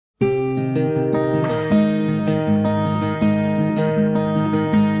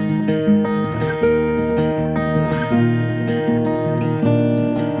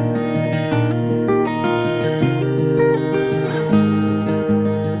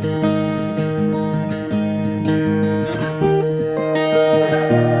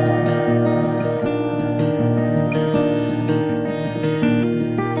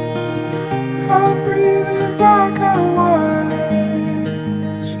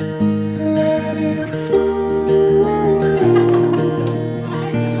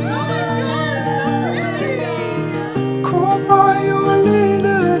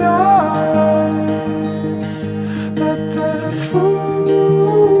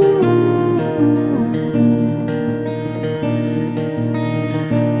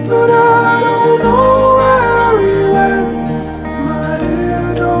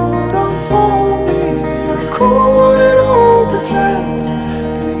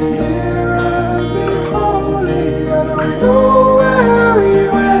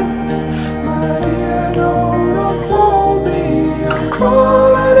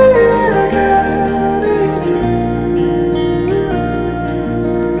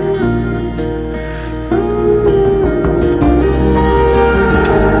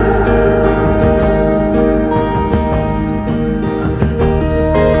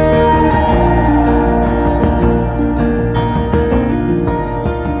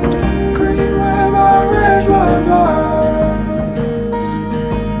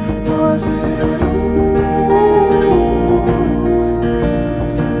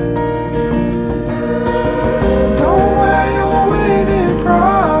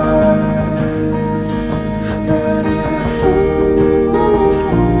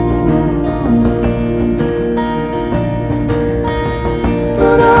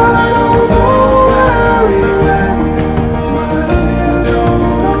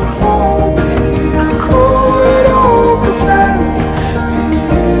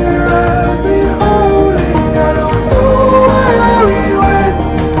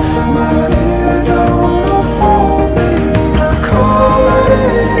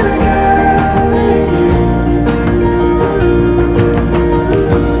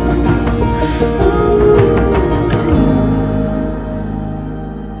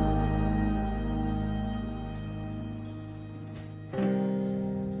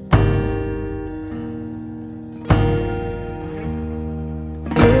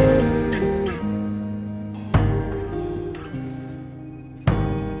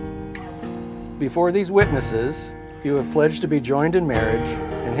Before these witnesses, you have pledged to be joined in marriage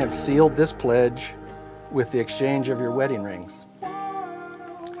and have sealed this pledge with the exchange of your wedding rings.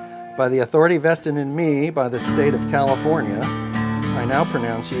 By the authority vested in me by the state of California, I now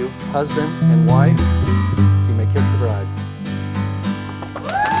pronounce you husband and wife. You may kiss the bride.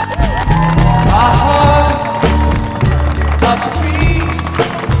 My heart, I'm free,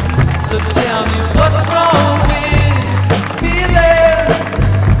 so tell me what's wrong with feeling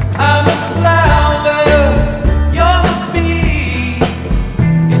I'm a flower, you're the bee.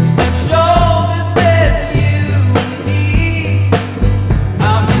 It's the joy that you need.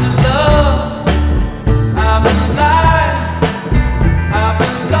 I'm in love, I'm alive, I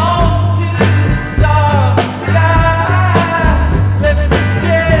belong to the stars and sky. Let's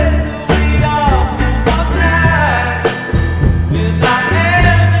forget who we are for one night. We're not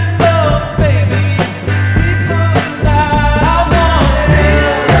animals, baby, it's the people in life. I want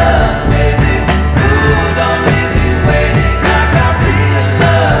real love, baby. Ooh, don't leave me waiting. I got real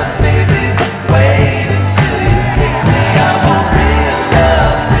love, baby. Wait until you taste me. I want real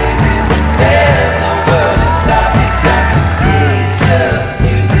love, baby. There's a world inside me, got the key. Just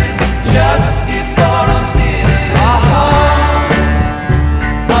use it, just it for a minute. My heart,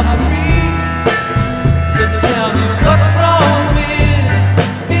 I'm free. So tell me what's wrong with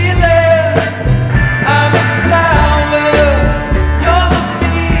feeling I'm a flower, you're the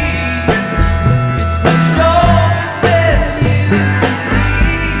bee. It's the joy that you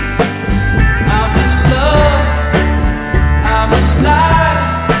need. I'm in love, I'm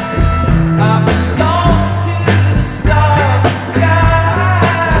alive, I belong to the stars and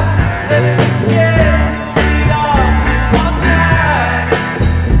sky. Let's forget who we are for one night.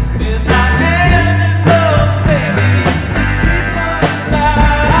 We're not animals, baby, it's the people in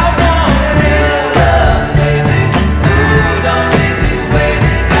life. I want real love, baby. Ooh, don't leave me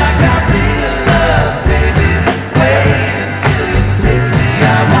waiting. I got real love, baby. Wait until you taste me.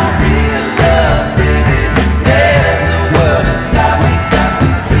 I want real love, baby. There's a world inside me, got the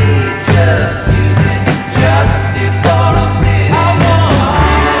key. Just use it, just it for a minute. I want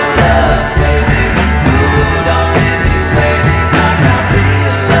real love, baby. Ooh, don't leave me waiting. I got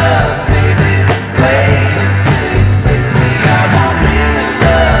real love, baby. Wait until you taste me. I want real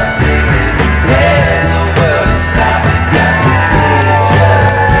love, baby. There's a world inside me, got the key.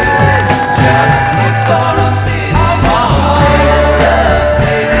 Just use it, just it for a minute. I want real love,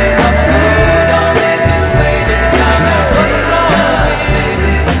 baby. Ooh, don't leave me waiting. So tell me what's wrong,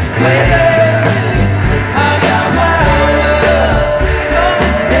 baby. Wait until you taste me. I want real love, baby.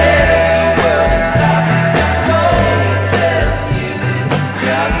 There's a world inside me, got the key. Just use it,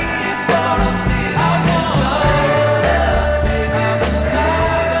 just